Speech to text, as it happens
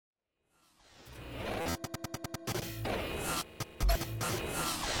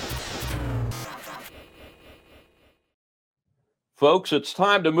Folks, it's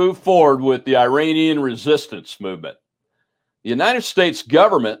time to move forward with the Iranian resistance movement. The United States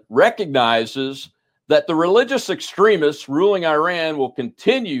government recognizes that the religious extremists ruling Iran will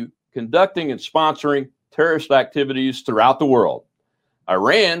continue conducting and sponsoring terrorist activities throughout the world.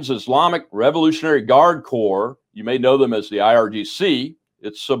 Iran's Islamic Revolutionary Guard Corps, you may know them as the IRGC,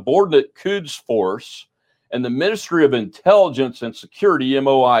 its subordinate Quds Force, and the Ministry of Intelligence and Security,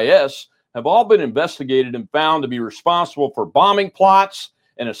 MOIS, have all been investigated and found to be responsible for bombing plots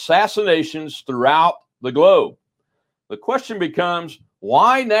and assassinations throughout the globe. The question becomes,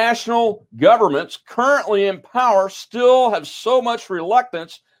 why national governments currently in power still have so much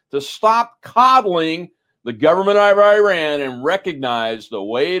reluctance to stop coddling the government of Iran and recognize the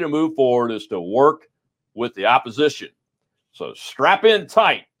way to move forward is to work with the opposition. So strap in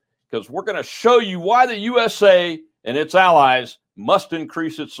tight, because we're going to show you why the USA and its allies must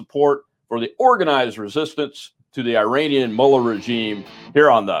increase its support for the organized resistance to the Iranian mullah regime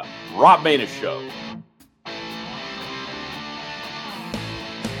here on the Rob Maness Show.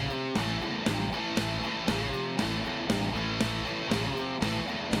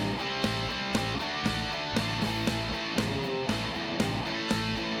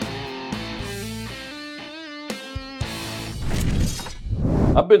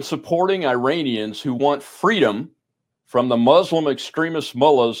 I've been supporting Iranians who want freedom from the Muslim extremist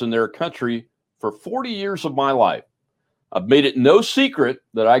mullahs in their country for 40 years of my life. I've made it no secret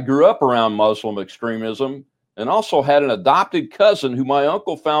that I grew up around Muslim extremism and also had an adopted cousin who my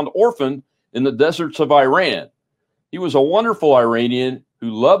uncle found orphaned in the deserts of Iran. He was a wonderful Iranian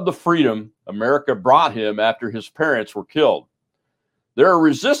who loved the freedom America brought him after his parents were killed. There are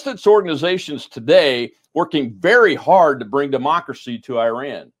resistance organizations today working very hard to bring democracy to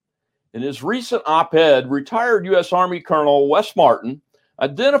Iran. In his recent op-ed, retired U.S. Army Colonel Wes Martin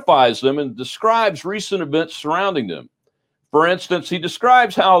identifies them and describes recent events surrounding them. For instance, he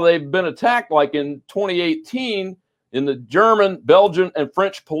describes how they've been attacked, like in 2018, in the German, Belgian, and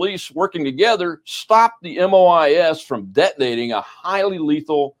French police working together stopped the MOIS from detonating a highly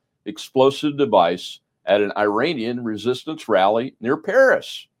lethal explosive device at an Iranian resistance rally near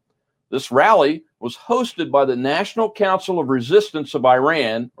Paris. This rally was hosted by the National Council of Resistance of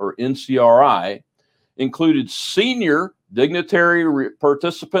Iran, or NCRI, included senior dignitary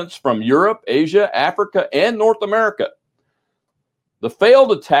participants from Europe, Asia, Africa, and North America. The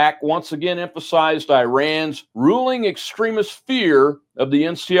failed attack once again emphasized Iran's ruling extremist fear of the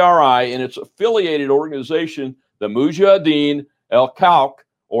NCRI and its affiliated organization, the Mujahideen al-Khalq,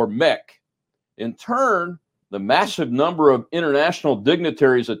 or MEK. In turn, the massive number of international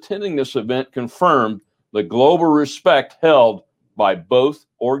dignitaries attending this event confirmed the global respect held by both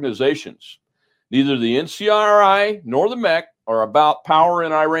organizations. Neither the NCRI nor the MEK are about power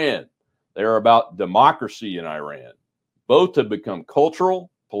in Iran. They are about democracy in Iran. Both have become cultural,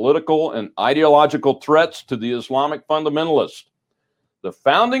 political, and ideological threats to the Islamic fundamentalists. The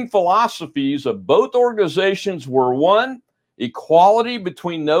founding philosophies of both organizations were: one, equality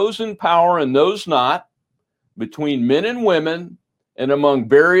between those in power and those not, between men and women, and among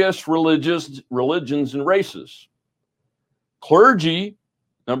various religions and races. Clergy,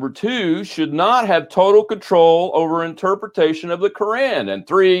 number two, should not have total control over interpretation of the Quran. And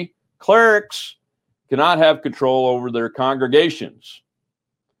three, clerics cannot have control over their congregations.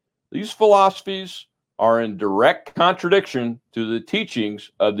 These philosophies are in direct contradiction to the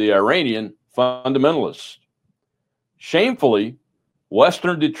teachings of the Iranian fundamentalists. Shamefully,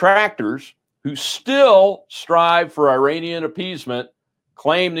 Western detractors who still strive for Iranian appeasement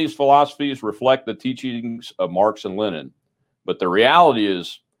claim these philosophies reflect the teachings of Marx and Lenin. But the reality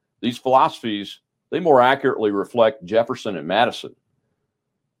is, these philosophies, they more accurately reflect Jefferson and Madison.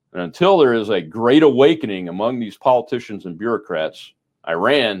 And until there is a great awakening among these politicians and bureaucrats,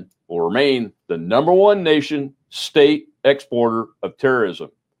 Iran will remain the number one nation state exporter of terrorism.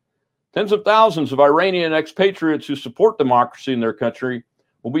 Tens of thousands of Iranian expatriates who support democracy in their country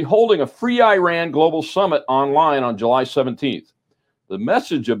will be holding a Free Iran Global Summit online on July 17th. The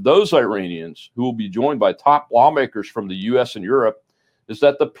message of those Iranians, who will be joined by top lawmakers from the U.S. and Europe, is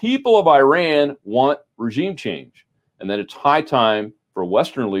that the people of Iran want regime change, and that it's high time for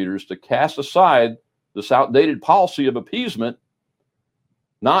Western leaders to cast aside this outdated policy of appeasement,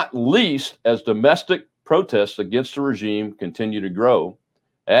 not least as domestic protests against the regime continue to grow,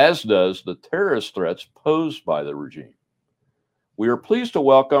 as does the terrorist threats posed by the regime. We are pleased to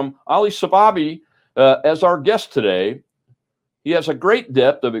welcome Ali Sababi as our guest today. He has a great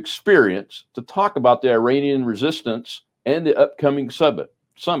depth of experience to talk about the Iranian resistance and the upcoming summit.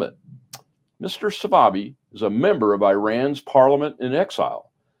 Mr. Sababi is a member of Iran's parliament in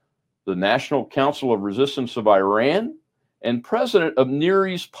exile, the National Council of Resistance of Iran, and president of Near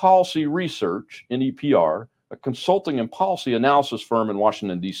East Policy Research, NEPR, a consulting and policy analysis firm in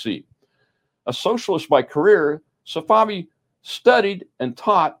Washington, D.C. A socialist by career, Safavi studied and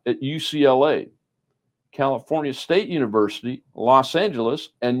taught at UCLA, California State University, Los Angeles,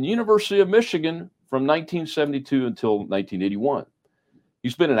 and University of Michigan from 1972 until 1981.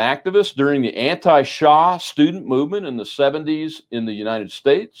 He's been an activist during the anti-Shah student movement in the 70s in the United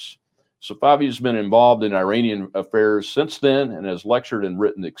States. Safavi has been involved in Iranian affairs since then and has lectured and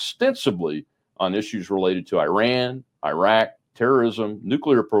written extensively on issues related to Iran, Iraq, terrorism,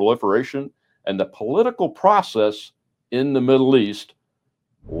 nuclear proliferation, and the political process in the Middle East.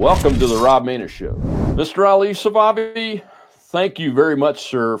 Welcome to the Rob Maness Show. Mr. Ali Safavi, thank you very much,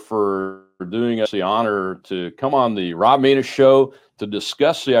 sir, for doing us the honor to come on the Rob Maness Show to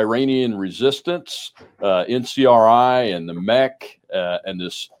discuss the Iranian resistance, NCRI and the MEC, and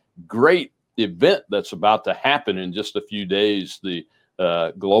this great event that's about to happen in just a few days, the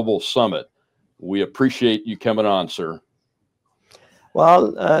Global Summit. We appreciate you coming on, sir.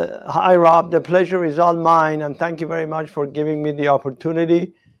 Well, hi, Rob. The pleasure is all mine, and thank you very much for giving me the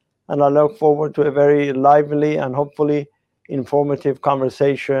opportunity. And I look forward to a very lively and hopefully informative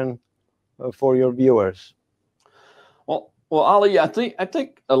conversation for your viewers. Well, Ali, I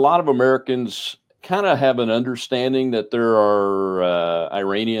think a lot of Americans kind of have an understanding that there are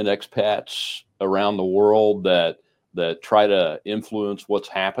Iranian expats around the world that try to influence what's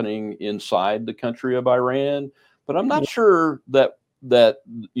happening inside the country of Iran, but I'm not sure that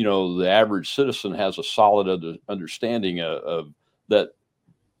you know the average citizen has a solid understanding of that.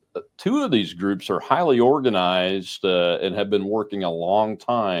 Two of these groups are highly organized and have been working a long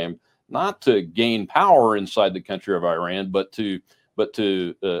time, not to gain power inside the country of Iran, but to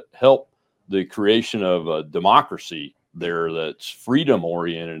help the creation of a democracy there that's freedom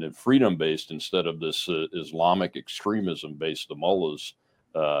oriented and freedom based instead of this Islamic extremism based the mullahs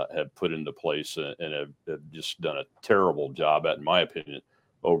have put into place and have just done a terrible job at, in my opinion,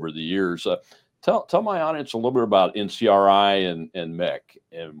 over the years. Tell my audience a little bit about NCRI and MEC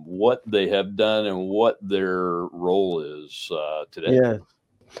and what they have done and what their role is today.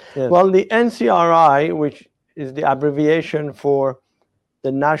 Yeah. Well, the NCRI, which is the abbreviation for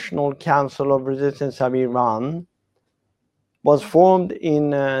the National Council of Resistance of Iran, was formed in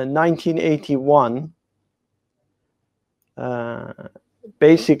 1981,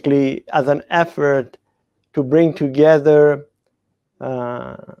 basically as an effort to bring together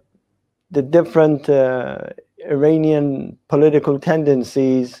the different Iranian political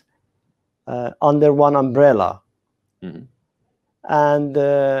tendencies under one umbrella. Mm-hmm. And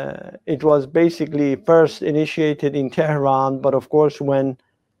it was basically first initiated in Tehran, but of course when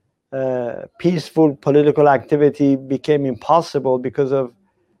peaceful political activity became impossible because of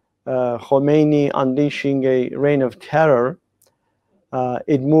Khomeini unleashing a reign of terror,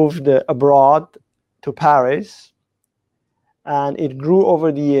 it moved abroad to Paris. And it grew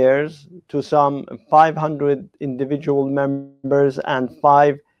over the years to some 500 individual members and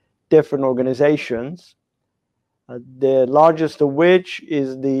 5 different organizations, the largest of which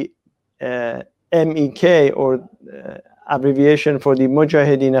is the MEK, or abbreviation for the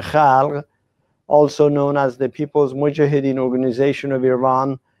Mujahideen Khalq, also known as the People's Mujahideen Organization of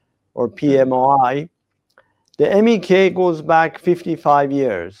Iran, or PMOI. The MEK goes back 55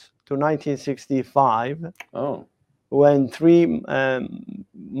 years to 1965. Oh. When 3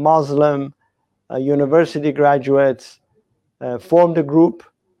 Muslim university graduates formed a group,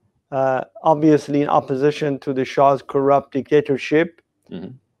 obviously in opposition to the Shah's corrupt dictatorship.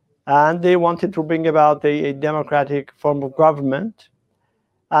 Mm-hmm. And they wanted to bring about a democratic form of government.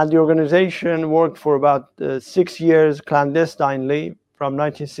 And the organization worked for about 6 years clandestinely from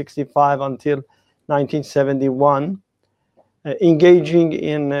 1965 until 1971. Engaging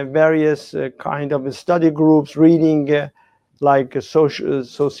in various kind of study groups, reading like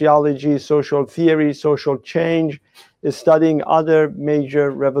sociology, social theory, social change, studying other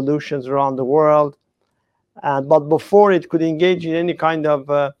major revolutions around the world. But before it could engage in any kind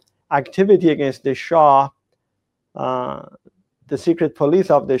of activity against the Shah, the secret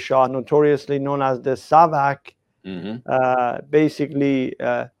police of the Shah, notoriously known as the SAVAK, mm-hmm. Basically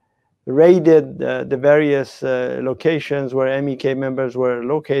raided the various locations where MEK members were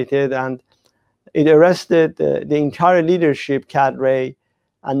located, and it arrested the entire leadership cadre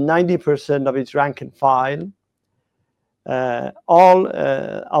and 90% of its rank and file. All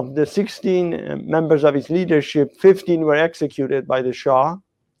of the 16 members of its leadership, 15 were executed by the Shah.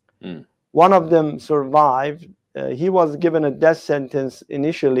 Mm. One of them survived. He was given a death sentence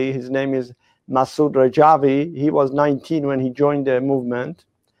initially. His name is Masoud Rajavi. He was 19 when he joined the movement.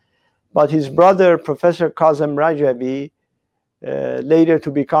 But his brother, Professor Kazem Rajavi, later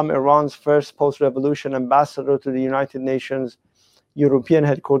to become Iran's first post-revolution ambassador to the United Nations European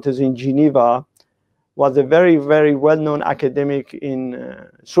headquarters in Geneva, was a very, very well-known academic in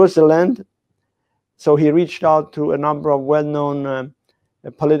Switzerland. So he reached out to a number of well-known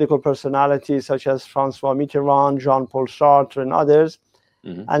political personalities such as Francois Mitterrand, Jean-Paul Sartre, and others.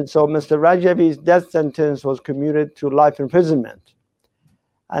 Mm-hmm. And so Mr. Rajavi's death sentence was commuted to life imprisonment.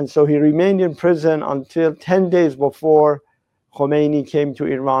 And so he remained in prison until 10 days before Khomeini came to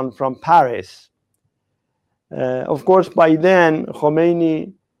Iran from Paris. Of course, by then,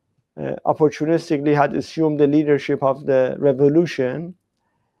 Khomeini opportunistically had assumed the leadership of the revolution.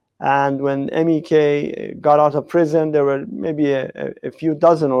 And when MEK got out of prison, there were maybe a few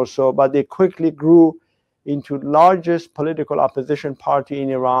dozen or so, but they quickly grew into the largest political opposition party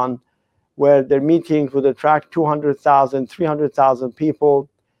in Iran, where their meetings would attract 200,000, 300,000 people.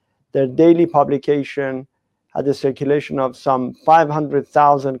 Their daily publication had a circulation of some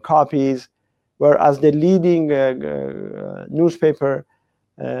 500,000 copies, whereas the leading newspaper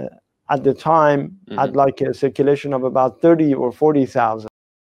at the time had like a circulation of about 30 or 40,000.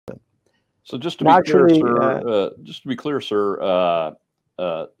 So just to be clear, sir,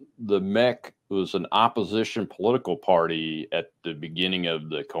 the MEK was an opposition political party at the beginning of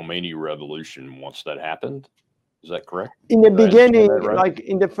the Khomeini revolution. Once that happened, is that correct? In the beginning, right? Like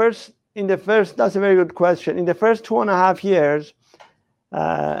in the first, that's a very good question. In the first 2.5 years,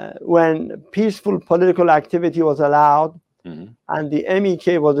 when peaceful political activity was allowed, mm-hmm. and the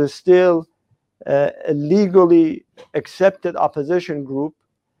MEK was still a legally accepted opposition group,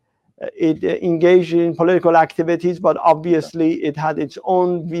 it engaged in political activities, but obviously it had its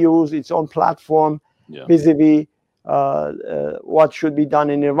own views, its own platform vis-a-vis what should be done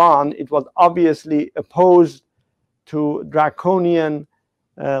in Iran. It was obviously opposed to draconian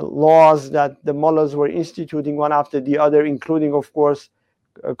laws that the mullahs were instituting one after the other, including, of course,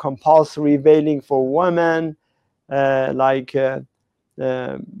 compulsory veiling for women,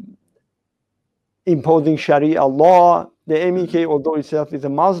 imposing Sharia law. The MEK, although itself is a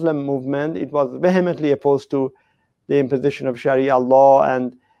Muslim movement, it was vehemently opposed to the imposition of Sharia law,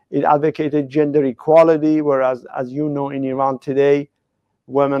 and it advocated gender equality, whereas, as you know, in Iran today,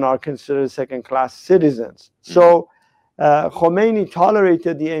 women are considered second-class citizens. Mm-hmm. So Khomeini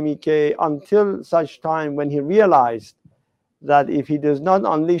tolerated the MEK until such time when he realized that if he does not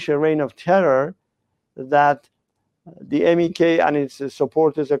unleash a reign of terror, that the MEK and its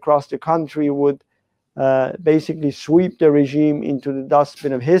supporters across the country would basically sweep the regime into the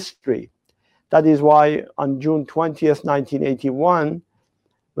dustbin of history. That is why on June 20th, 1981,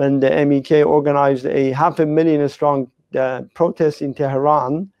 when the MEK organized a 500,000 strong protest in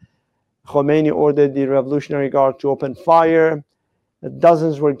Tehran, Khomeini ordered the Revolutionary Guard to open fire.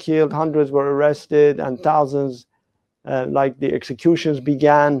 Dozens were killed, hundreds were arrested, and thousands, the executions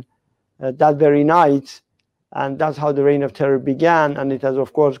began that very night. And that's how the reign of terror began. And it has,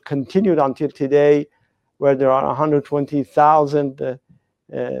 of course, continued until today, where there are 120,000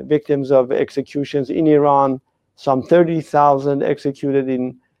 victims of executions in Iran, some 30,000 executed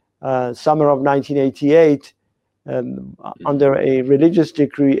in summer of 1988 under a religious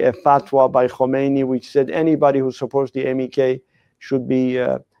decree, a fatwa by Khomeini, which said anybody who supports the MEK should be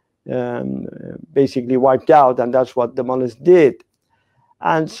basically wiped out. And that's what the mullahs did.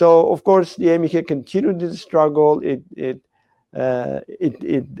 And so, of course, the MEK continued the struggle.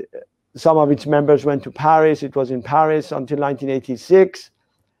 Some of its members went to Paris. It was in Paris until 1986,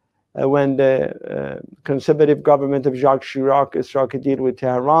 when the conservative government of Jacques Chirac struck a deal with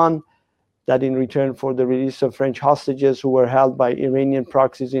Tehran that in return for the release of French hostages who were held by Iranian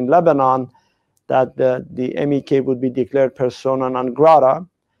proxies in Lebanon, that the MEK would be declared persona non grata.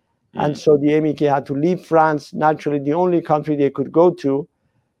 And so the MEK had to leave France. Naturally, the only country they could go to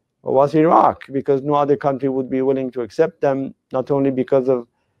was Iraq, because no other country would be willing to accept them, not only because of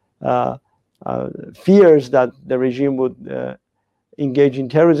fears that the regime would engage in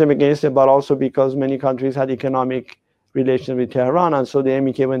terrorism against it, but also because many countries had economic relations with Tehran. And so the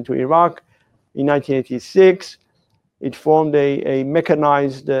MEK went to Iraq. In 1986, it formed a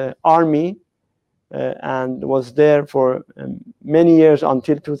mechanized army and was there for many years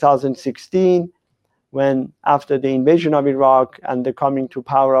until 2016, when, after the invasion of Iraq and the coming to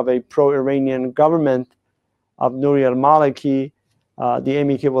power of a pro-Iranian government of Nouri al-Maliki, the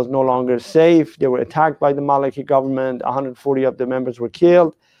MEK was no longer safe. They were attacked by the Maliki government. 140 of the members were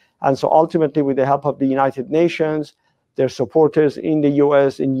killed. And so ultimately, with the help of the United Nations, their supporters in the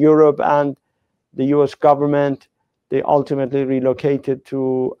US, in Europe, and the US government, they ultimately relocated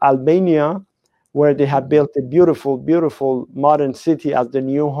to Albania, where they have built a beautiful, beautiful modern city as the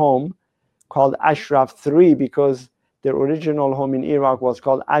new home called Ashraf 3, because Their original home in Iraq was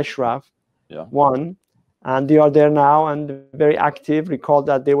called Ashraf Yeah. 1, and they are there now and very active. Recall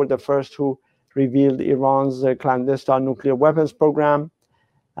that they were the first who revealed Iran's clandestine nuclear weapons program.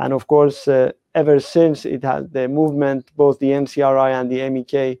 And of course, ever since it has the movement, both the NCRI and the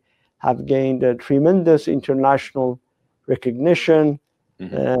MEK have gained a tremendous international recognition.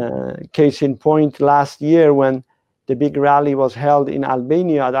 Case in point, last year when the big rally was held in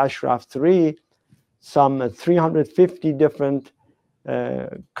Albania at Ashraf 3, some 350 different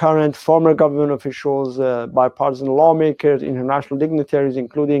current former government officials, bipartisan lawmakers, international dignitaries,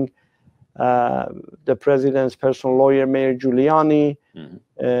 including the president's personal lawyer, Mayor Giuliani,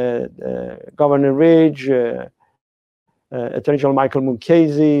 Governor Ridge, Attorney General Michael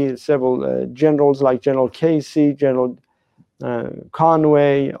Mukasey, several generals like General Casey, General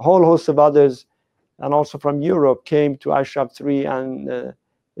Conway, a whole host of others, and also from Europe came to Ashraf 3, and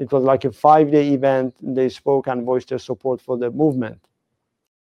it was like a 5-day event. They spoke and voiced their support for the movement.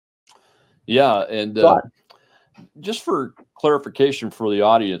 Yeah, and just for clarification for the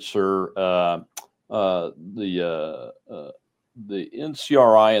audience, sir, the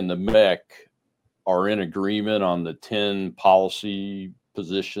NCRI and the MEC are in agreement on the 10 policy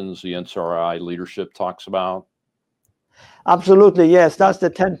positions the NCRI leadership talks about? Absolutely, yes. That's the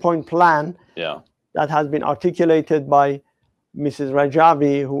 10-point plan that has been articulated by Mrs.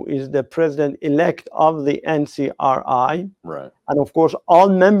 Rajavi, who is the president-elect of the NCRI. Right. And of course, all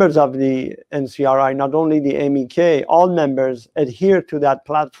members of the NCRI, not only the MEK, all members adhere to that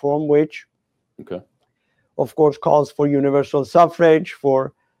platform, which, of course, calls for universal suffrage,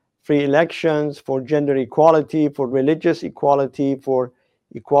 for free elections, for gender equality, for religious equality, for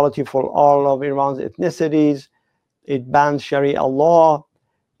equality for all of Iran's ethnicities. It bans Sharia law.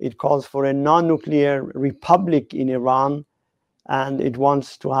 It calls for a non-nuclear republic in Iran, and it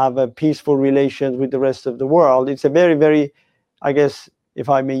wants to have a peaceful relations with the rest of the world. It's a very, very, I guess, if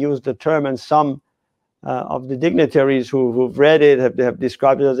I may use the term, and some of the dignitaries who've read it have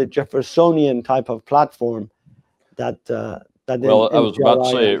described it as a Jeffersonian type of platform. Well, I was about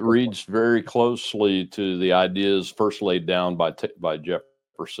to say it reads very closely to the ideas first laid down by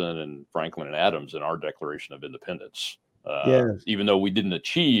Jefferson and Franklin and Adams in our Declaration of Independence. Even though we didn't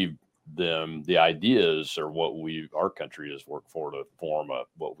achieve them, the ideas are what our country has worked for to form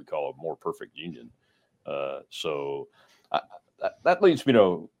what we call a more perfect union. So that leads me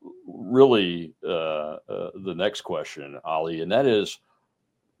to really the next question, Ali, and that is,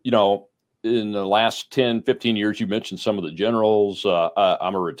 in the last 10, 15 years, you mentioned some of the generals.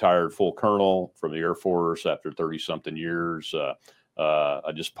 I'm a retired full colonel from the Air Force after 30-something years.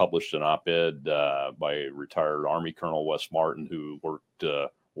 I just published an op-ed by retired Army Colonel Wes Martin, who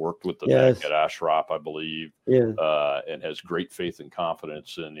worked with the MEC at Ashraf, I believe, and has great faith and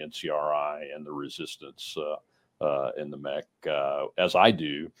confidence in NCRI and the resistance in the MEC, as I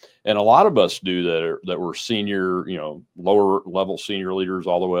do, and a lot of us do that were senior, lower level senior leaders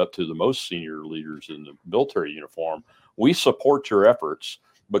all the way up to the most senior leaders in the military uniform. We support your efforts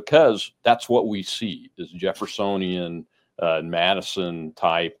because that's what we see is Jeffersonian, Madison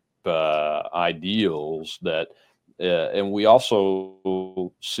type ideals that, and we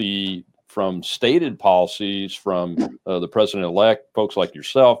also see from stated policies from the president-elect, folks like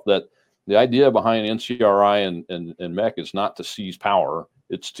yourself, that the idea behind NCRI and MEC is not to seize power.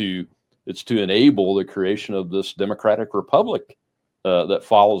 It's to enable the creation of this democratic republic that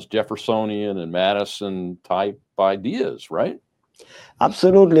follows Jeffersonian and Madison type ideas, right?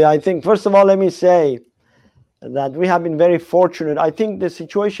 Absolutely. I think, first of all, let me say that we have been very fortunate. I think the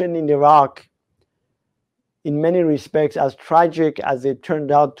situation in Iraq, in many respects, as tragic as it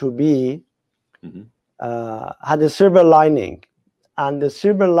turned out to be, had a silver lining. And the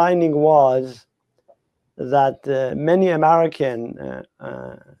silver lining was that many American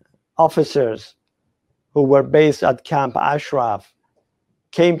officers who were based at Camp Ashraf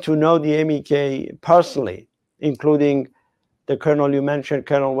came to know the MEK personally, including the colonel you mentioned,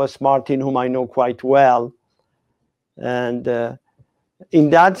 Colonel Wes Martin, whom I know quite well. And in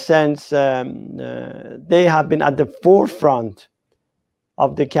that sense, they have been at the forefront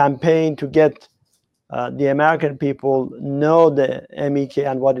of the campaign to get the American people know the MEK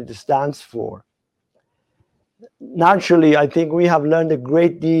and what it stands for. Naturally, I think we have learned a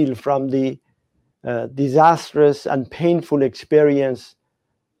great deal from the disastrous and painful experience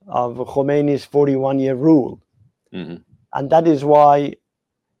of Khomeini's 41-year rule. And that is why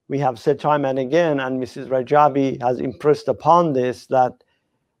we have said time and again, and Mrs. Rajabi has impressed upon this, that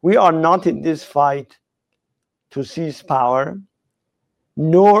we are not in this fight to seize power,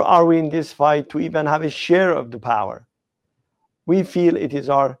 nor are we in this fight to even have a share of the power. We feel it is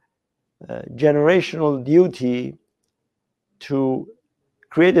our generational duty to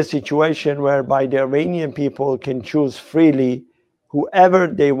create a situation whereby the Iranian people can choose freely whoever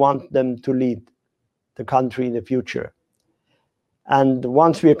they want them to lead the country in the future. And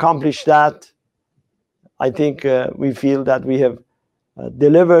once we accomplish that, I think we feel that we have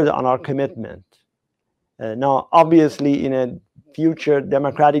delivered on our commitment. Now, obviously, in a future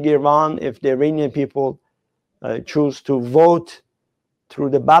democratic Iran, if the Iranian people choose to vote through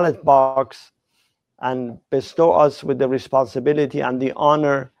the ballot box and bestow us with the responsibility and the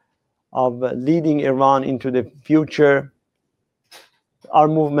honor of leading Iran into the future, our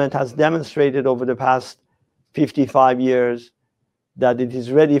movement has demonstrated over the past 55 years that it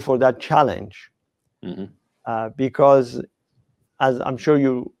is ready for that challenge. Because, as I'm sure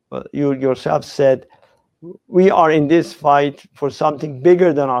you yourself said, we are in this fight for something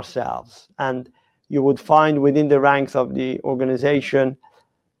bigger than ourselves. And you would find within the ranks of the organization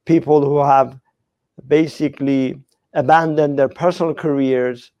people who have basically abandoned their personal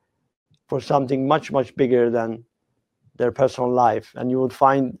careers for something much, much bigger than their personal life. And you would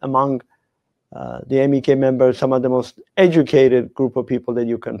find among the MEK members some of the most educated group of people that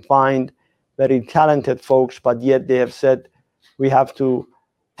you can find, very talented folks, but yet they have said we have to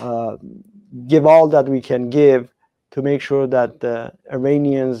give all that we can give to make sure that the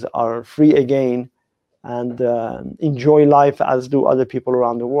Iranians are free again and enjoy life as do other people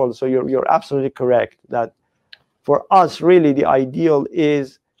around the world. So you're absolutely correct that for us, really, the ideal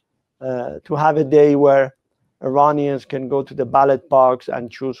is to have a day where Iranians can go to the ballot box and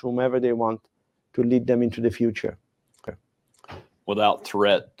choose whomever they want to lead them into the future. Okay. Without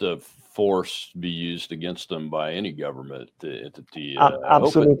threat of force be used against them by any government entity.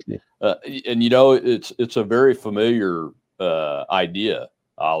 Absolutely. And you know, it's a very familiar idea,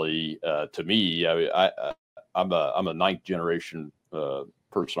 Ali. To me, I'm a ninth generation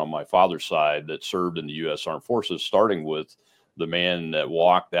person on my father's side that served in the U.S. Armed Forces, starting with the man that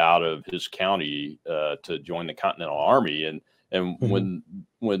walked out of his county to join the Continental Army, and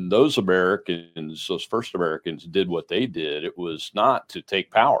when those Americans, those first Americans, did what they did, it was not to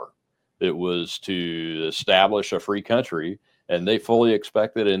take power. It was to establish a free country, and they fully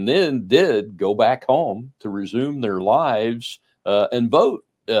expected and then did go back home to resume their lives and vote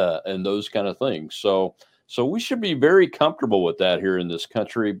and those kind of things. So we should be very comfortable with that here in this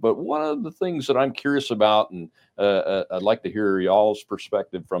country. But one of the things that I'm curious about, and I'd like to hear y'all's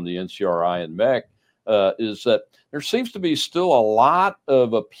perspective from the NCRI and MEC, is that there seems to be still a lot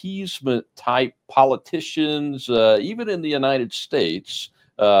of appeasement type politicians, even in the United States,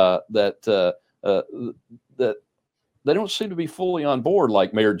 that they don't seem to be fully on board,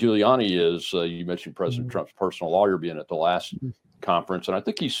 like Mayor Giuliani is. You mentioned President Trump's personal lawyer being at the last conference, and I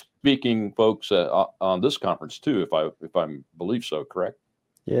think he's speaking, folks, on this conference too, if I believe so. Correct?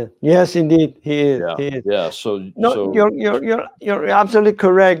 Yeah. Yes, indeed, he is. Yeah. He is. Yeah. So you're absolutely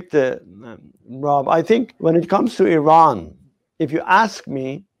correct, Rob. I think when it comes to Iran, if you ask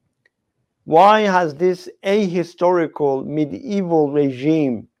me, why has this ahistorical medieval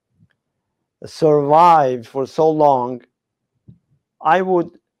regime survived for so long, I would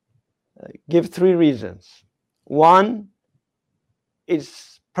give three reasons. One,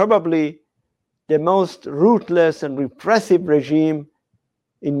 it's probably the most ruthless and repressive regime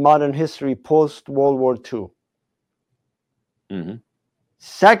in modern history post World War II.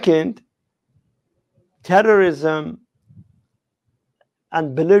 Second, terrorism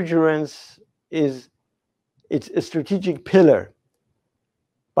and belligerence is its a strategic pillar.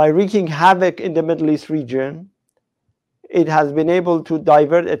 By wreaking havoc in the Middle East region, it has been able to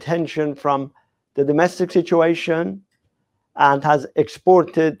divert attention from the domestic situation and has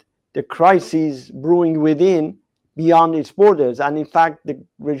exported the crises brewing within beyond its borders. And in fact, the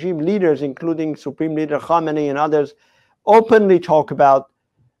regime leaders, including Supreme Leader Khamenei and others, openly talk about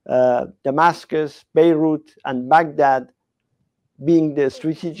Damascus, Beirut, and Baghdad being the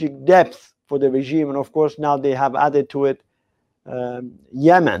strategic depth for the regime. And of course, now they have added to it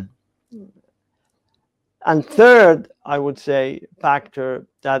Yemen. And third, I would say, factor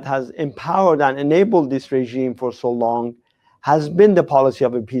that has empowered and enabled this regime for so long has been the policy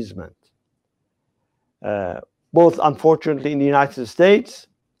of appeasement. Both, unfortunately, in the United States,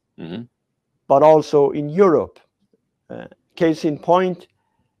 but also in Europe. Case in point,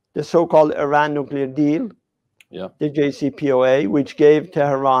 the so-called Iran nuclear deal, the JCPOA, which gave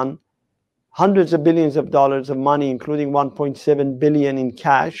Tehran hundreds of billions of dollars of money, including 1.7 billion in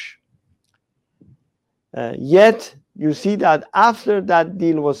cash. Yet, you see that after that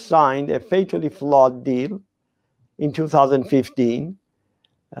deal was signed, a fatally flawed deal in 2015,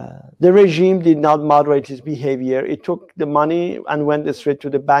 the regime did not moderate its behavior. It took the money and went straight to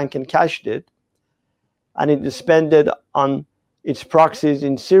the bank and cashed it. And it spent it on its proxies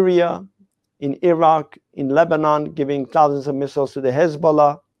in Syria, in Iraq, in Lebanon, giving thousands of missiles to the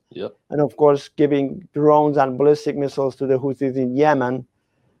Hezbollah, Yep. and of course giving drones and ballistic missiles to the Houthis in Yemen,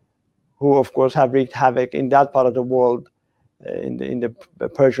 who of course have wreaked havoc in that part of the world, in the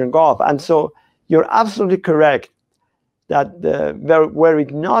Persian Gulf. And so you're absolutely correct that were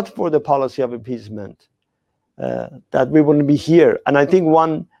it not for the policy of appeasement, that we wouldn't be here. And I think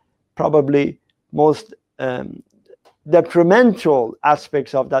one probably most detrimental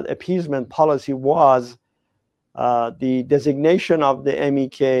aspects of that appeasement policy was the designation of the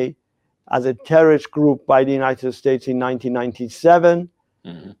MEK as a terrorist group by the United States in 1997,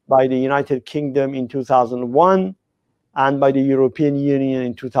 by the United Kingdom in 2001, and by the European Union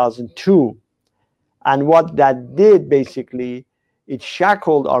in 2002. And what that did, basically, it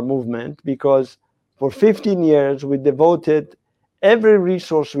shackled our movement, because for 15 years we devoted every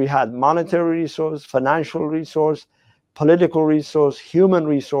resource we had, monetary resource, financial resource, political resource, human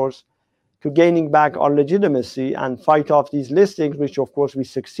resource, to gaining back our legitimacy and fight off these listings, which of course we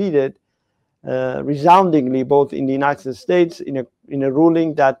succeeded resoundingly, both in the United States in a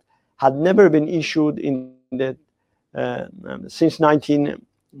ruling that had never been issued in the since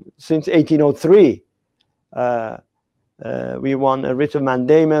 1803. We won a writ of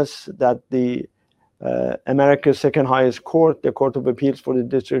mandamus that the America's second highest court, the Court of Appeals for the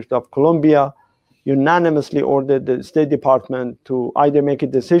District of Columbia, unanimously ordered the State Department to either make a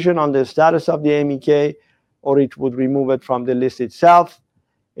decision on the status of the MEK, or it would remove it from the list itself.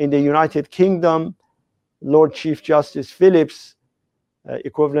 In the United Kingdom, Lord Chief Justice Phillips,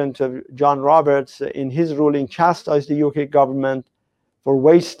 equivalent of John Roberts, in his ruling chastised the UK government for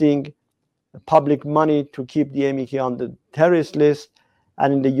wasting public money to keep the MEK on the terrorist list.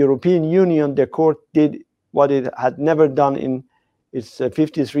 And in the European Union, the court did what it had never done in its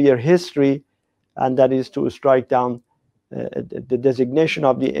 53-year history, and that is to strike down the designation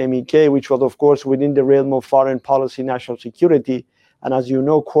of the MEK, which was, of course, within the realm of foreign policy, national security. And as you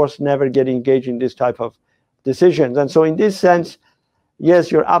know, courts never get engaged in this type of decisions. And so in this sense,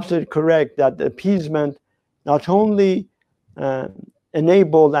 yes, you're absolutely correct that appeasement not only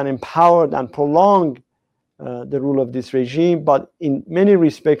enabled and empowered and prolonged the rule of this regime, but in many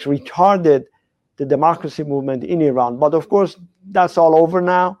respects retarded the democracy movement in Iran. But of course, that's all over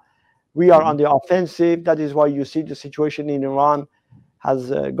now. We are on the offensive. That is why you see the situation in Iran has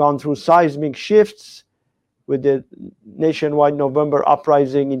gone through seismic shifts, with the nationwide November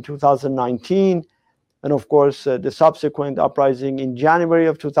uprising in 2019, and of course the subsequent uprising in January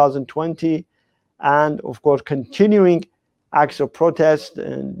of 2020, and of course continuing acts of protest.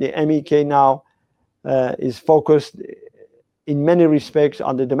 And the MEK now is focused in many respects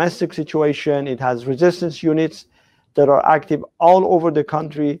on the domestic situation. It has resistance units that are active all over the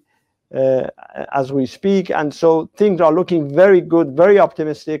country as we speak. And so things are looking very good, very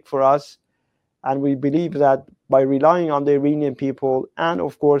optimistic for us. And we believe that by relying on the Iranian people and,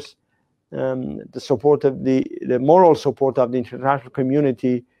 of course, the support of the moral support of the international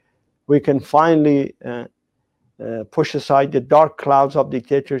community, we can finally push aside the dark clouds of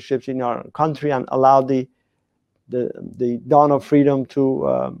dictatorships in our country and allow the dawn of freedom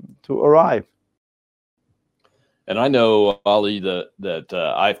to arrive. And I know, Ali, that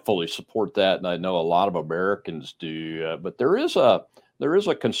I fully support that, and I know a lot of Americans do. But there is a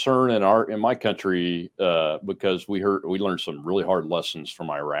concern in my country because we learned some really hard lessons from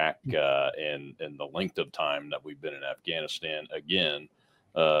Iraq and the length of time that we've been in Afghanistan. Again,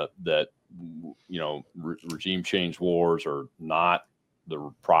 that regime change wars are not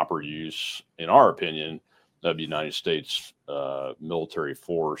the proper use, in our opinion, of the United States military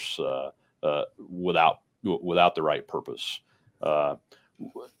force without the right purpose. NCRI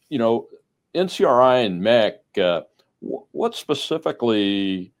and MEC. What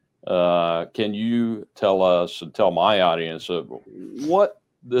specifically can you tell us and tell my audience of what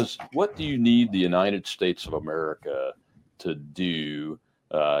do you need the United States of America to do?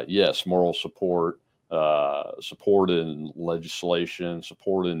 Yes, moral support, support in legislation,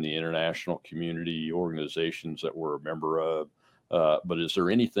 support in the international community organizations that we're a member of. But is there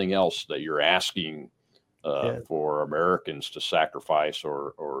anything else that you're asking for Americans to sacrifice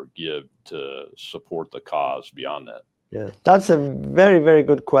or give to support the cause beyond that? Yeah, that's a very, very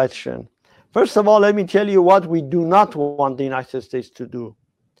good question. First of all, let me tell you what we do not want the United States to do.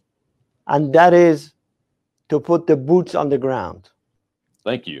 And that is to put the boots on the ground.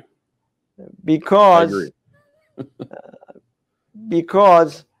 Thank you. Because, I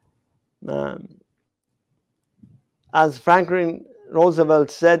agree. As Franklin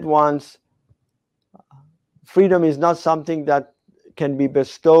Roosevelt said once, freedom is not something that can be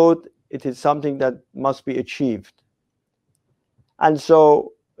bestowed. It is something that must be achieved. And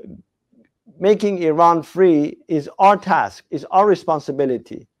so making Iran free is our task, is our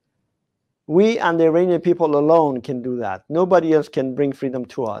responsibility. We and the Iranian people alone can do that. Nobody else can bring freedom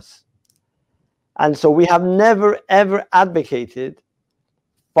to us. And so we have never, ever advocated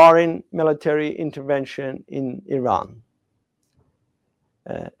foreign military intervention in Iran.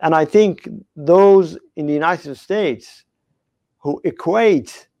 And I think those in the United States who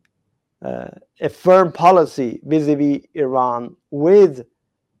equate a firm policy vis-a-vis Iran with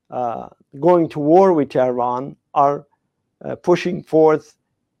going to war with Tehran are pushing forth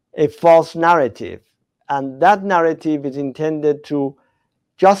a false narrative. And that narrative is intended to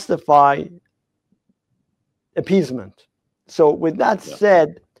justify appeasement. So with that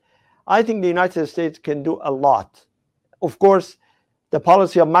said, I think the United States can do a lot. Of course, the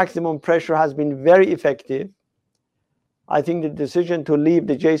policy of maximum pressure has been very effective. I think the decision to leave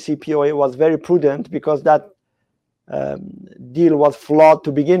the JCPOA was very prudent because that deal was flawed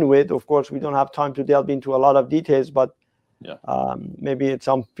to begin with. Of course, we don't have time to delve into a lot of details, but maybe at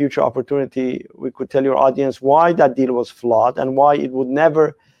some future opportunity, we could tell your audience why that deal was flawed and why it would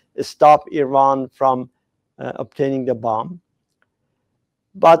never stop Iran from obtaining the bomb.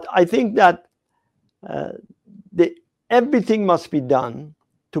 But I think that everything must be done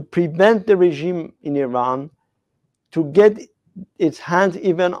to prevent the regime in Iran to get its hands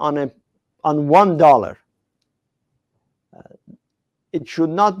even on $1. It should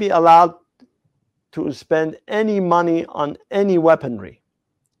not be allowed to spend any money on any weaponry.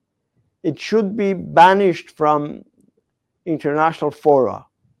 It should be banished from international fora.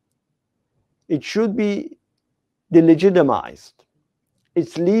 It should be delegitimized.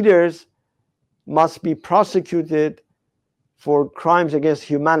 Its leaders must be prosecuted for crimes against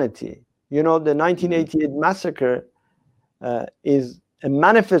humanity. You know, the 1988 massacre is a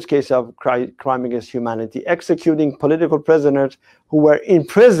manifest case of crime against humanity, executing political prisoners who were in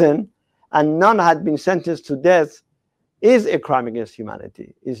prison and none had been sentenced to death is a crime against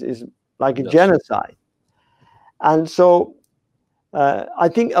humanity, is like a genocide. And so I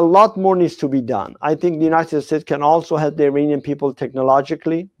think a lot more needs to be done. I think the United States can also help the Iranian people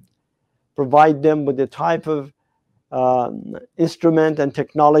technologically, provide them with the type of instrument and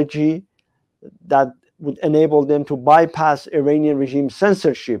technology that would enable them to bypass Iranian regime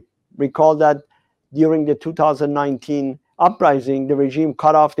censorship. Recall that during the 2019 uprising, the regime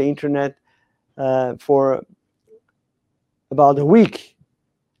cut off the internet for about a week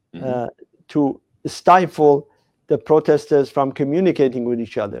to stifle the protesters from communicating with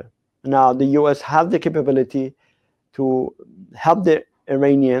each other. Now, the US have the capability to help the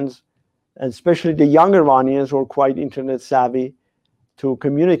Iranians, and especially the young Iranians who are quite internet savvy, to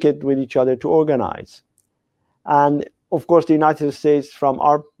communicate with each other, to organize. And of course, the United States, from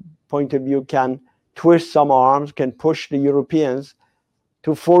our point of view, can twist some arms, can push the Europeans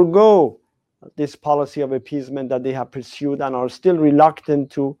to forego this policy of appeasement that they have pursued and are still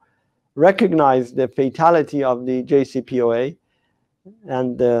reluctant to recognize the fatality of the JCPOA.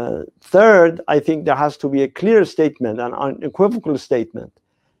 And third, I think there has to be a clear statement, an unequivocal statement,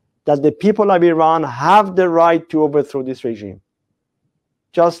 that the people of Iran have the right to overthrow this regime.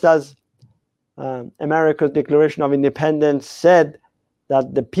 Just as America's Declaration of Independence said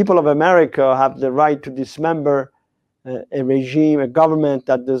that the people of America have the right to dismember a regime, a government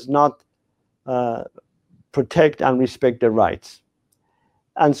that does not protect and respect their rights.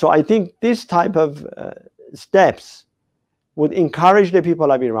 And so I think this type of steps would encourage the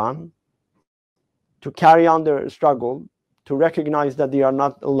people of Iran to carry on their struggle, to recognize that they are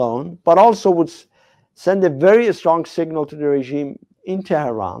not alone, but also would send a very strong signal to the regime in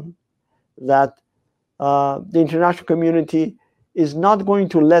Tehran that the international community is not going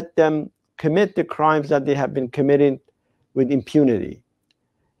to let them commit the crimes that they have been committing with impunity.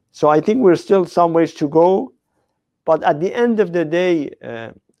 So I think we're still some ways to go. But at the end of the day,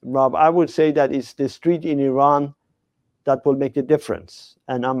 Rob, I would say that it's the street in Iran that will make the difference.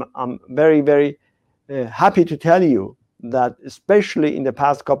 And I'm very, very happy to tell you that, especially in the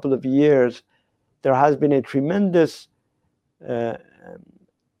past couple of years, there has been a tremendous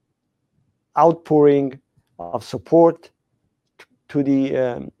outpouring of support to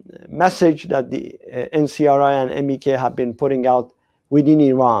the message that the NCRI and MEK have been putting out within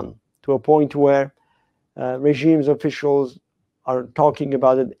Iran, to a point where regime's officials are talking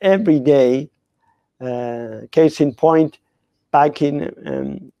about it every day. Case in point, back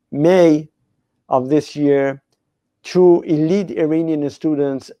in May of this year, two elite Iranian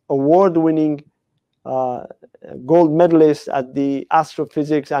students, award-winning gold medalists at the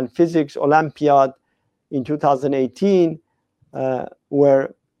Astrophysics and Physics Olympiad in 2018,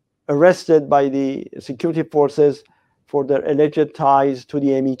 were arrested by the security forces for their alleged ties to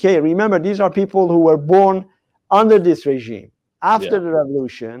the MEK. Remember, these are people who were born under this regime after the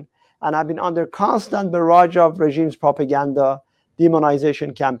revolution and have been under constant barrage of regime's propaganda,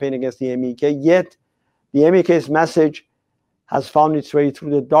 demonization campaign against the MEK. Yet the MEK's message has found its way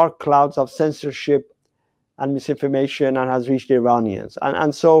through the dark clouds of censorship and misinformation and has reached the Iranians.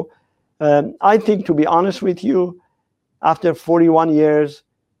 And so I think, to be honest with you, after 41 years,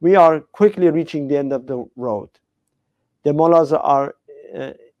 we are quickly reaching the end of the road. The mullahs are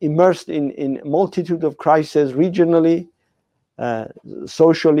immersed in a multitude of crises regionally,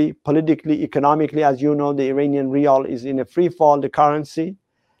 socially, politically, economically. As you know, the Iranian rial is in a free fall, the currency.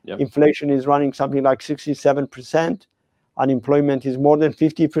 Inflation is running something like 67%. Unemployment is more than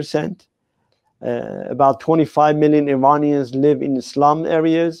 50%. About 25 million Iranians live in slum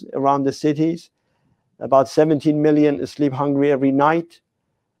areas around the cities. About 17 million sleep hungry every night.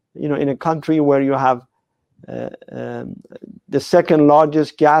 You know, in a country where you have the second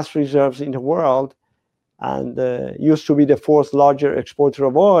largest gas reserves in the world and used to be the fourth largest exporter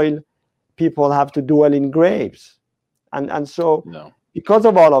of oil, people have to dwell in graves. And so because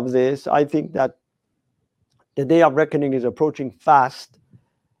of all of this, I think that the day of reckoning is approaching fast.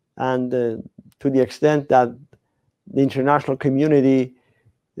 And to the extent that the international community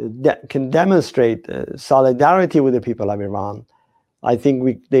can demonstrate solidarity with the people of Iran, I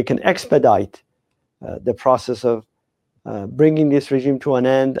think they can expedite the process of bringing this regime to an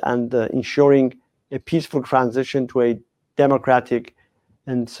end and ensuring a peaceful transition to a democratic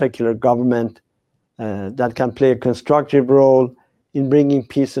and secular government that can play a constructive role in bringing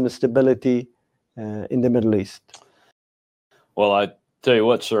peace and stability in the Middle East. Well, I tell you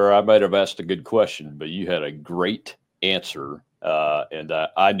what, sir, I might have asked a good question, but you had a great answer. And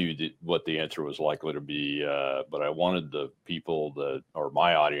I knew what the answer was likely to be, but I wanted the people that are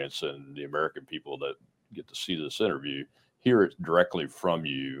my audience and the American people that get to see this interview, hear it directly from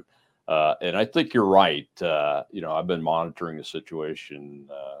you. And I think you're right. I've been monitoring the situation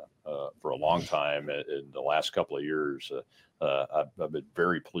for a long time. In the last couple of years, I've been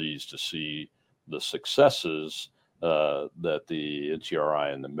very pleased to see the successes that the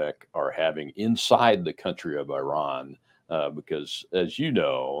NCRI and the MEK are having inside the country of Iran. Because, as you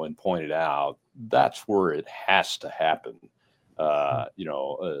know and pointed out, that's where it has to happen.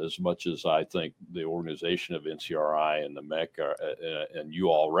 As much as I think the organization of NCRI and the MEK are, and you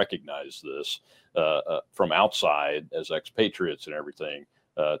all recognize this from outside as expatriates and everything,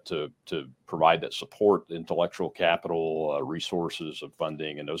 to provide that support, intellectual capital, resources of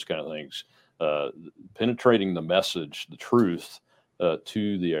funding, and those kind of things, penetrating the message, the truth.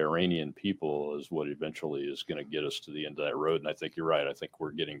 To the Iranian people is what eventually is going to get us to the end of that road. And I think you're right. I think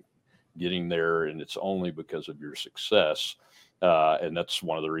we're getting there, and it's only because of your success. And that's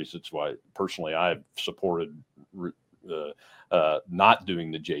one of the reasons why personally I've supported not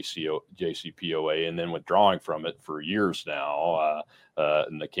doing the JCPOA and then withdrawing from it for years now.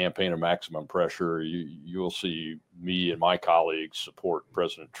 In the campaign of maximum pressure, you'll see me and my colleagues support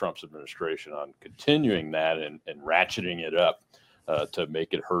President Trump's administration on continuing that and ratcheting it up. To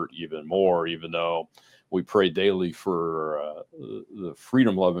make it hurt even more, even though we pray daily for the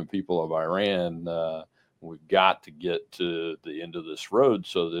freedom-loving people of Iran. We've got to get to the end of this road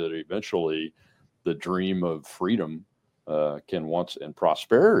so that eventually the dream of freedom and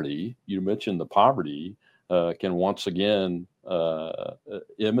prosperity, you mentioned the poverty, can once again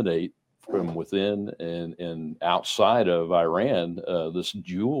emanate from within and outside of Iran, this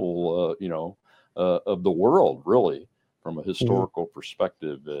jewel, of the world, really. From a historical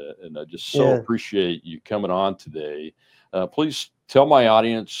perspective, and I just so appreciate you coming on today. Please tell my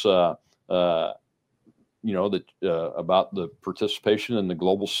audience, that about the participation in the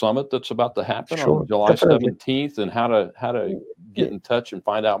global summit that's about to happen on July 17th, and how to get in touch and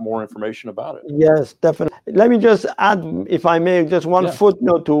find out more information about it. Yes, definitely. Let me just add, if I may, just one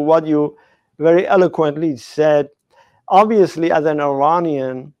footnote to what you very eloquently said. Obviously, as an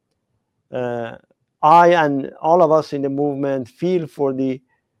Iranian, I and all of us in the movement feel for the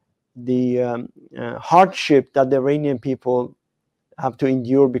hardship that the Iranian people have to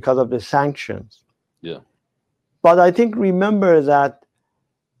endure because of the sanctions. Yeah. But I think remember that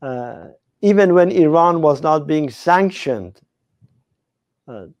even when Iran was not being sanctioned,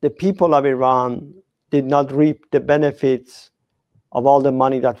 the people of Iran did not reap the benefits of all the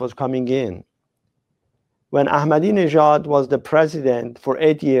money that was coming in. When Ahmadinejad was the president for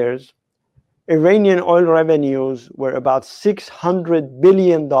 8 years, Iranian oil revenues were about $600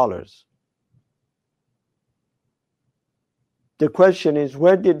 billion. The question is,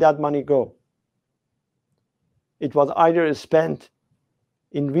 where did that money go? It was either spent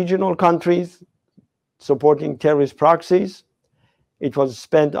in regional countries, supporting terrorist proxies. It was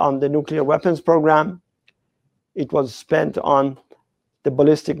spent on the nuclear weapons program. It was spent on the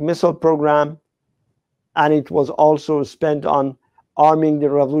ballistic missile program. And it was also spent on arming the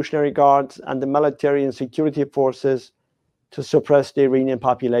Revolutionary Guards and the military and security forces to suppress the Iranian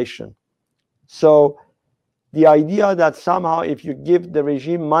population. So the idea that somehow if you give the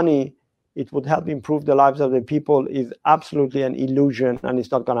regime money, it would help improve the lives of the people is absolutely an illusion, and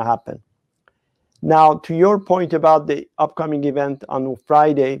it's not going to happen. Now, to your point about the upcoming event on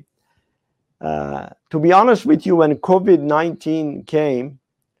Friday, to be honest with you, when COVID-19 came,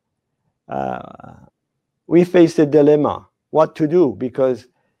 we faced a dilemma, what to do, because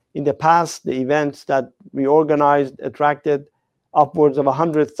in the past, the events that we organized attracted upwards of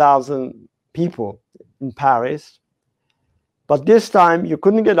 100,000 people in Paris. But this time, you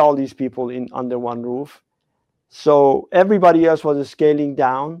couldn't get all these people in under one roof. So everybody else was scaling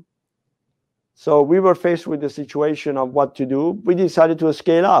down. So we were faced with the situation of what to do. We decided to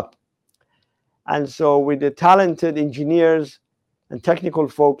scale up. And so with the talented engineers and technical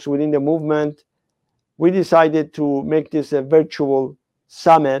folks within the movement, we decided to make this a virtual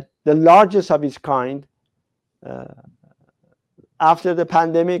summit, the largest of its kind, after the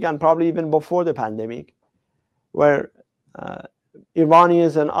pandemic and probably even before the pandemic, where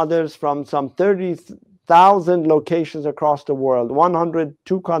Iranians and others from some 30,000 locations across the world,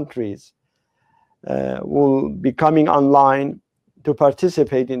 102 countries, will be coming online to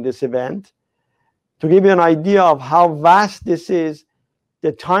participate in this event. To give you an idea of how vast this is,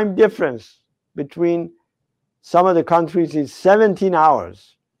 the time difference between some of the countries is 17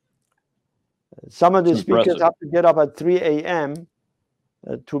 hours. Some of the speakers have to get up at 3 a.m.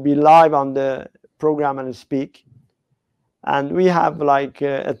 To be live on the program and speak. And we have like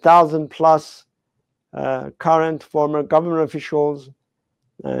 1,000 plus current, former government officials,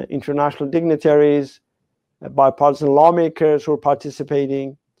 international dignitaries, bipartisan lawmakers who are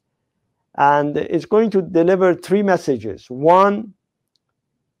participating. And it's going to deliver three messages. One,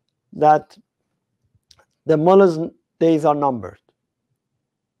 that the mullah's days are numbered.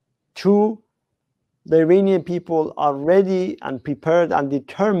 Two, the Iranian people are ready and prepared and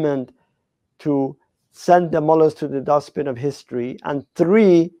determined to send the mullahs to the dustbin of history. And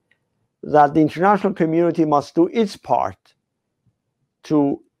three, that the international community must do its part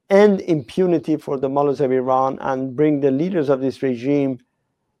to end impunity for the mullahs of Iran and bring the leaders of this regime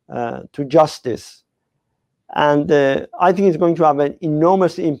to justice. And I think it's going to have an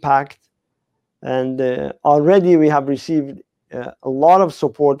enormous impact. And already we have received a lot of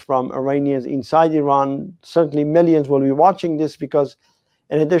support from Iranians inside Iran. Certainly millions will be watching this because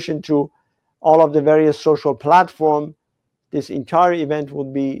in addition to all of the various social platforms, this entire event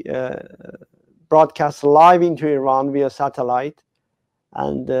will be broadcast live into Iran via satellite.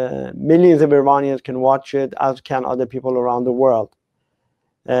 And millions of Iranians can watch it, as can other people around the world.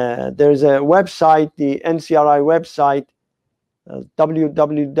 There's a website, the NCRI website,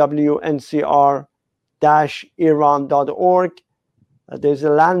 www.ncr-iran.org. There's a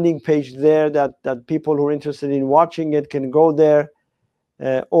landing page there that people who are interested in watching it can go there,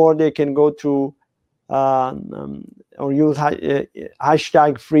 or they can go to or use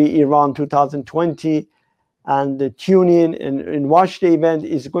hashtag Free Iran 2020 and tune in and watch the event.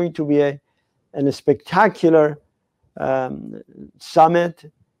 Is going to be a spectacular summit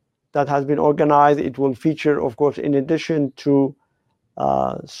that has been organized. It will feature, of course, in addition to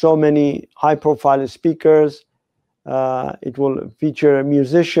so many high-profile speakers, it will feature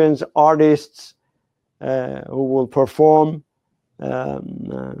musicians, artists who will perform,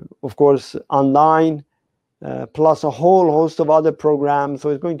 of course, online, plus a whole host of other programs. So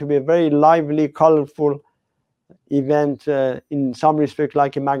it's going to be a very lively, colorful event, in some respect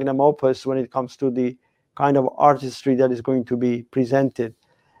like a magnum opus when it comes to the kind of artistry that is going to be presented.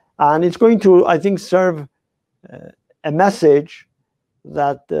 And it's going to, I think, serve a message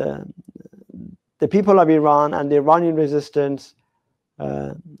that the people of Iran and the Iranian resistance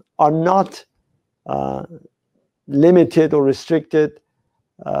are not limited or restricted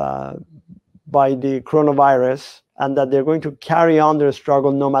by the coronavirus, and that they're going to carry on their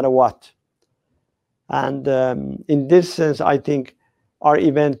struggle no matter what. And in this sense, I think our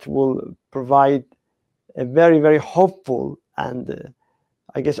event will provide a very, very hopeful and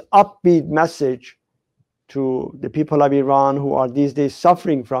I guess upbeat message to the people of Iran who are these days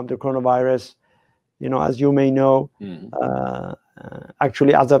suffering from the coronavirus. You know, as you may know,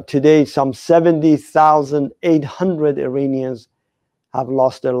 actually, as of today, some 70,800 Iranians have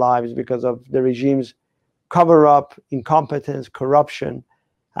lost their lives because of the regime's cover-up, incompetence, corruption,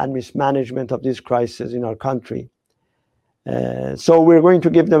 and mismanagement of this crisis in our country. So we're going to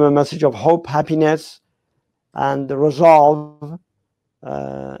give them a message of hope, happiness, and resolve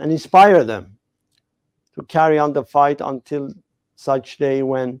and inspire them to carry on the fight until such day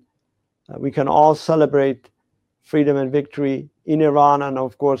when we can all celebrate freedom and victory in Iran. And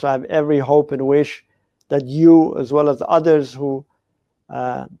of course, I have every hope and wish that you, as well as others who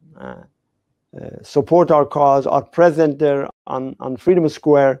support our cause, are present there on Freedom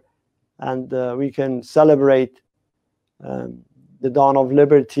Square, and we can celebrate the dawn of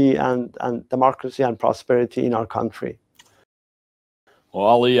liberty and democracy and prosperity in our country. Well,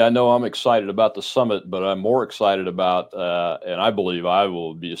 Ali, I know I'm excited about the summit, but I'm more excited about, and I believe I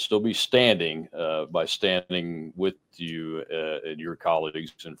will still be standing by standing with you and your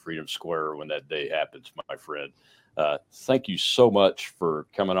colleagues in Freedom Square when that day happens, my friend. Thank you so much for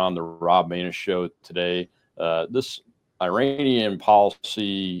coming on the Rob Maness Show today. This Iranian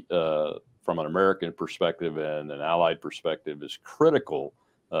policy, from an American perspective and an allied perspective, is critical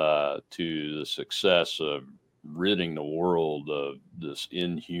to the success of ridding the world of this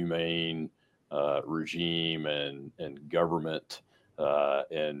inhumane regime and government,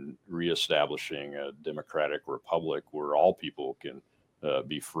 and reestablishing a democratic republic where all people can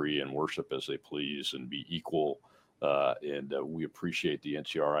be free and worship as they please and be equal. And we appreciate the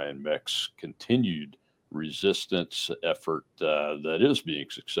NCRI and MEC's continued resistance effort that is being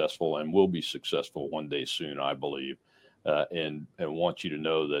successful and will be successful one day soon, I believe. And want you to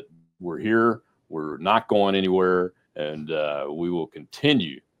know that we're here. We're not going anywhere, and we will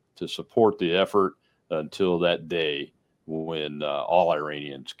continue to support the effort until that day when all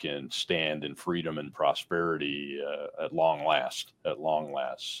Iranians can stand in freedom and prosperity at long last. At long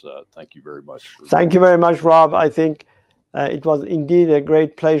last. Thank you very much. Thank you very much, Rob. I think it was indeed a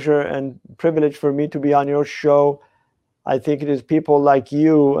great pleasure and privilege for me to be on your show. I think it is people like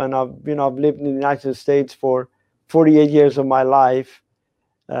you, and I've lived in the United States for 48 years of my life.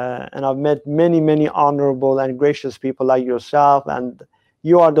 And I've met many, many honorable and gracious people like yourself, and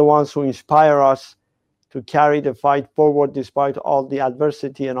you are the ones who inspire us to carry the fight forward despite all the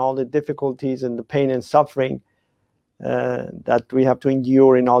adversity and all the difficulties and the pain and suffering that we have to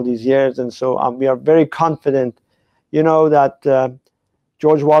endure in all these years. And so we are very confident, that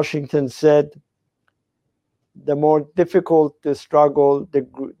George Washington said, the more difficult the struggle,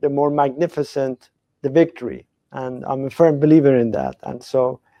 the more magnificent the victory. And I'm a firm believer in that. And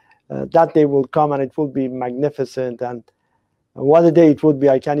so that day will come, and it will be magnificent. And what a day it would be.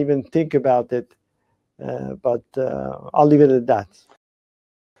 I can't even think about it. But I'll leave it at that.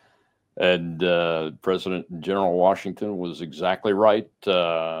 And President General Washington was exactly right.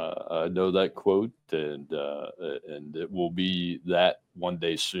 I know that quote, and it will be that one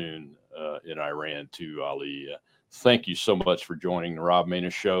day soon in Iran too, Ali. Thank you so much for joining the Rob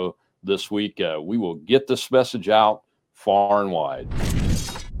Maness Show this week. We will get this message out far and wide.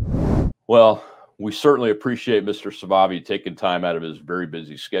 Well, we certainly appreciate Mr. Savavi taking time out of his very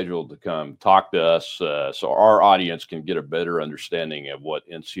busy schedule to come talk to us so our audience can get a better understanding of what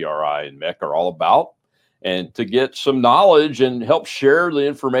NCRI and MEC are all about, and to get some knowledge and help share the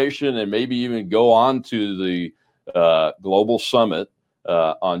information and maybe even go on to the Global Summit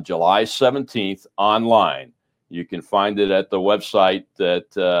on July 17th online. You can find it at the website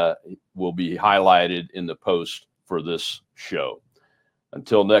that will be highlighted in the post for this show.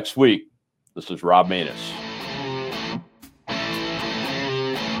 Until next week, this is Rob Maness.